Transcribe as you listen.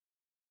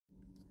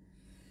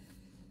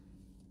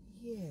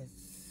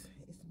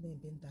me,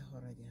 Binta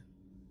Horaja.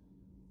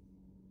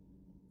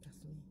 That's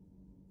me.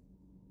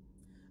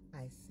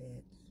 I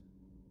said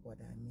what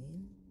I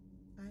mean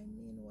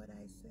what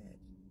I said.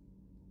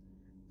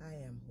 I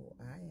am who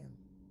I am.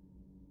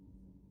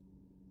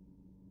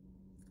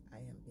 I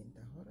am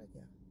Binta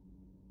Horaja,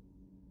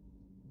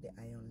 the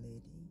Iron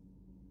Lady,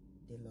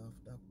 the Love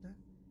Doctor,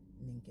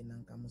 Ninki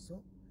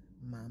Nankamuso,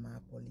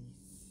 Mama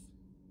Police.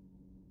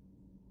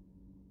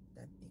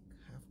 That dick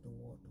have to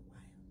walk a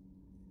while.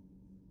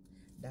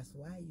 That's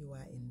why you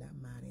are in that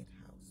married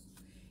house.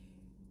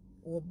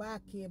 Oba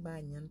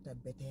keba nyanta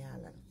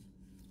beteala.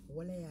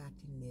 Wale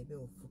yati nebe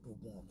ofutu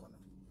bonkono.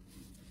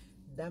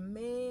 The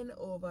main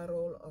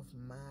overall of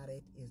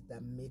marriage is the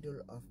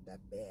middle of the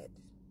bed.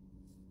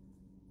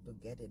 To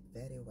get it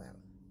very well.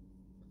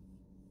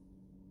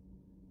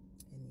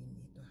 And you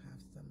need to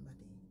have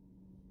somebody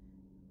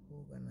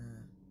who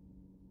gonna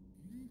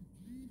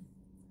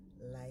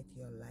light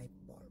your light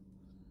bulb.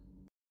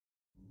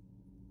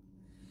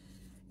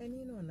 And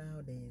you know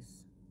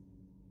nowadays,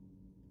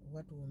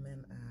 what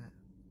women are,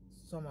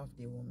 some of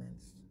the women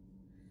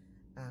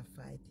are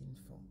fighting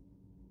for.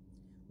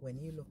 When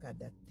you look at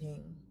that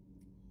thing,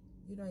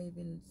 you don't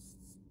even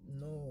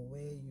know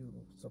where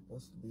you're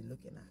supposed to be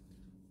looking at.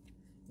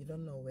 You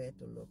don't know where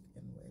to look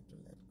and where to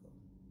let go.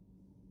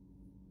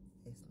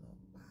 It's not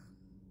bad.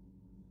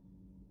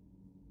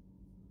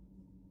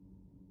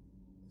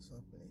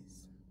 So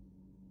please,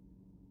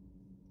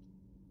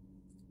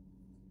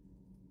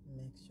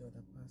 make sure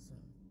the person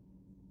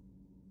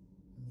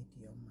meet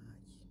your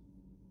match.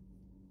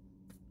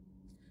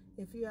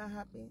 If you are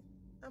happy,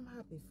 I'm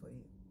happy for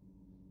you.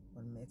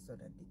 But make sure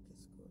the dick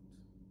is good.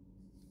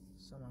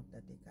 Some of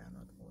the dick are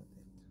not worth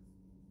it.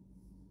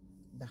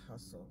 The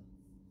hustle,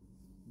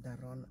 the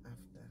run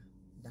after,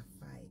 the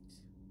fight,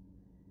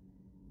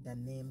 the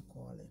name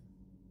calling,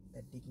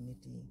 the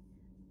dignity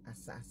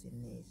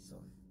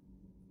assassination.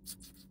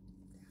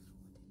 They are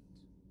not worth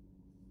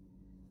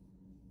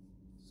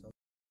it. So,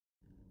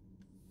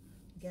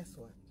 guess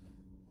what?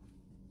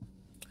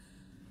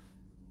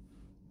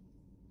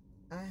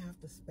 I have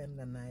to spend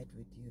the night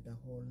with you, the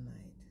whole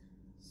night.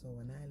 So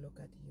when I look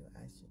at you,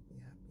 I should be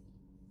happy.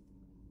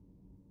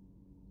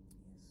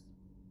 Yes.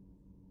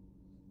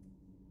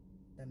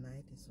 The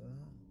night is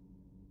long.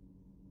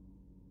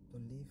 To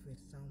live with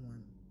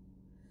someone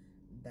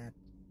that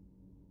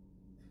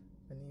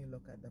when you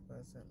look at the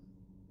person,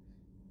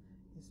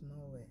 it's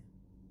nowhere.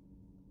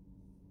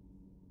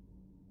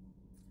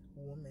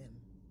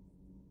 Woman,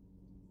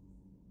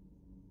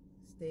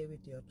 stay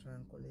with your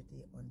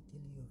tranquility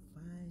until you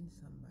find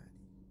somebody.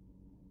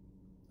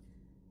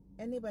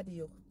 Anybody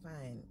you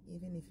find,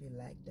 even if you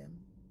like them,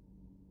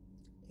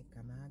 it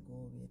cannot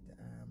go with,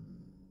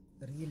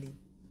 really,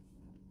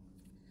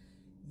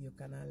 you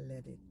cannot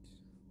let it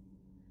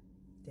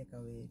take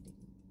away.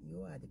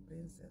 You are the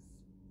princess.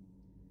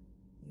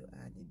 You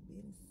are the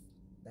beans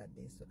that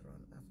they should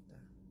run after.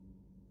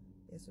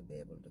 They should be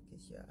able to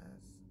kiss your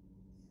ass.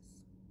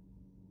 Yes.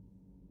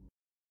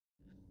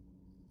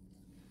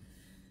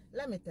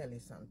 Let me tell you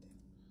something.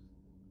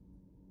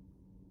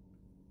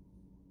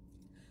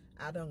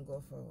 I don't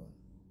go for,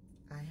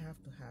 I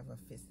have to have a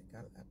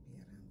physical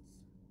appearance.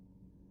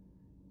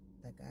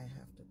 The guy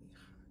have to be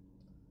hot.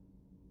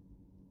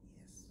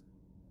 Yes.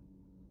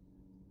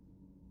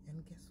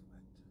 And guess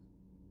what?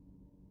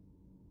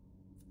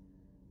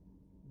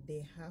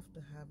 They have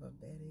to have a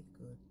very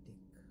good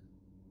dick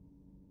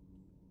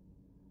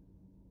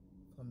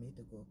for me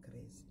to go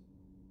crazy.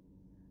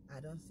 I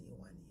don't see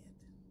one yet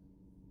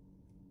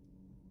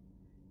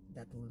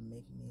that will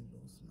make me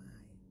lose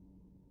my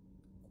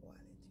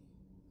quality,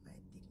 my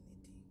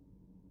dignity.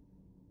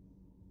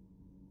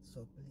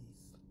 So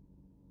please,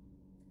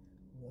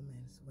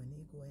 women, when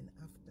you go in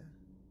after,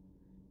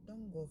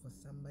 don't go for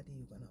somebody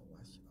you're gonna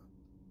wash up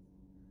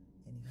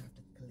and you have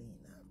to clean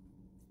up.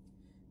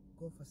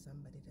 Go for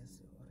somebody that's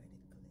already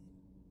clean.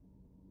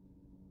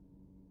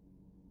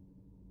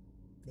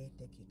 They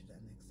take you to the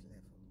next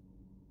level.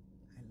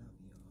 I love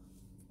you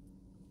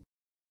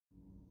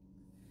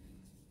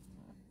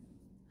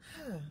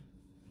all.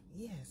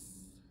 Yes.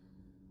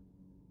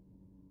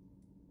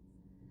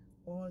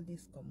 All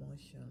these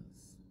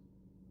commotions,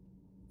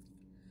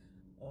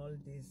 all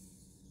this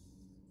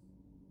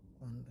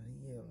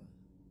unreal,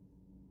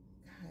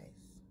 guys,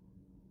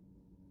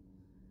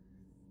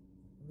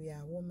 we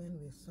are women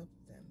with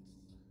substance.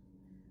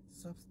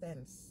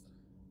 Substance.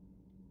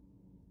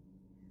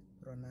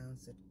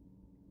 Pronounce it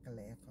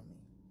clear for me.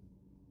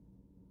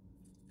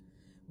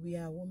 We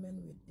are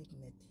women with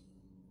dignity.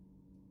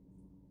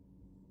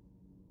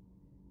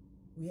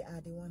 We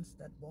are the ones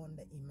that born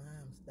the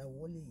imams, the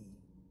wali,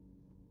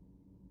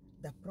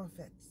 the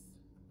prophets.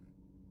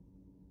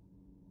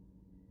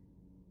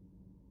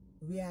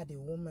 We are the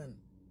women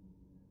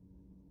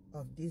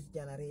of this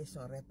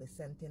generation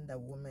representing the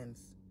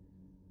women's,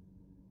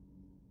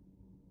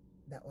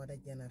 the other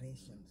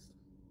generations.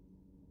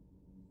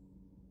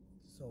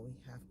 So we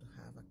have to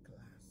have a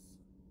class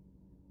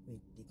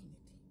with dignity.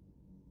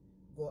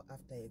 Go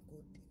after a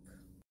good dick.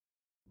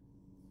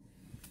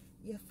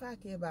 You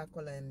fake ba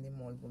kola ndi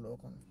mol bulo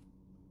kono.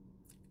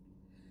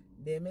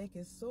 They make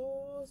it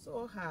so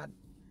hard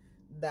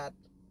that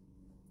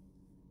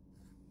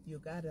you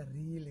gotta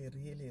really,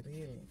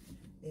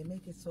 they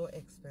make it so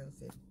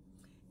expensive.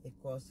 It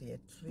costs you a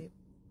trip,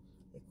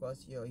 it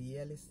costs your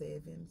yearly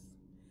savings,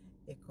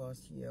 it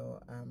costs your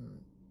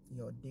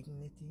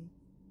dignity.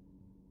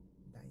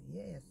 That,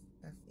 yes,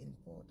 that's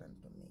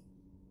important to me,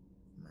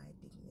 my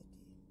dignity.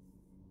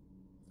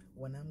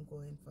 When I'm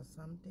going for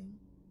something,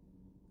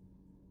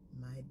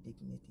 my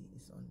dignity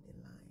is on the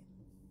line.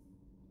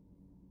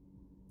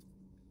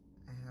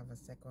 I have a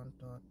second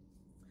thought.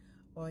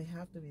 Oh, I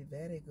have to be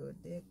very good.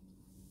 They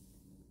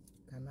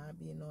cannot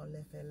be no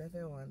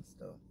lefe ones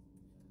though.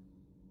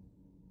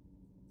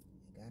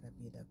 You gotta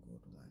be the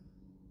good one.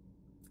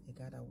 You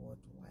gotta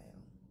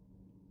worthwhile.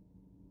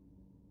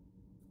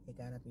 You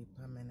gotta be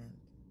permanent.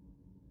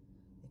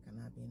 It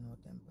cannot be no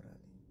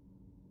temporary.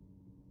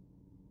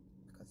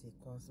 Because it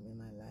cost me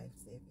my life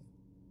saving.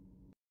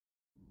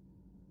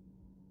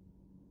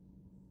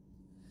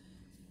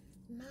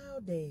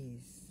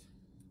 Nowadays,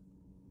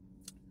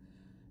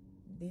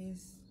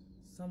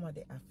 some of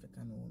the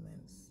African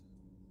women,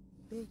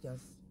 they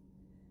just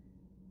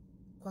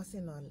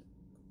cussing on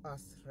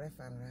us left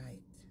and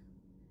right,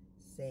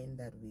 saying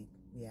that we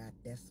are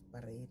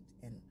desperate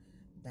and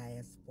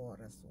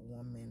diaspora's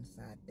women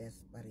are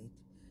desperate.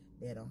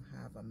 They don't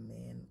have a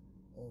man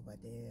over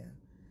there,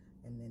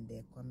 and then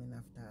they're coming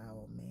after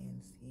our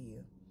men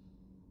here.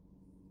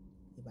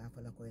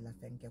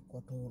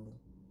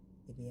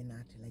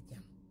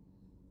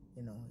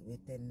 You know,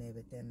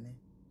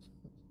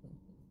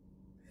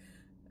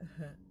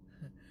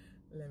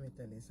 let me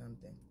tell you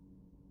something.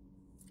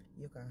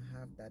 You can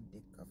have that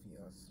dick of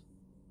yours,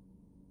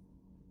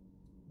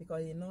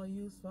 because it's no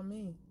use for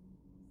me.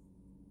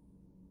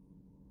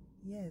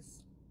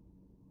 Yes,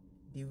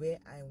 the way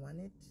I want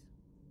it,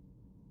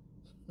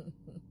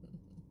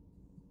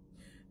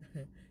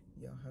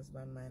 your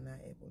husband might not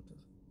able to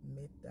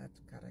meet that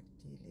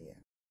characteria.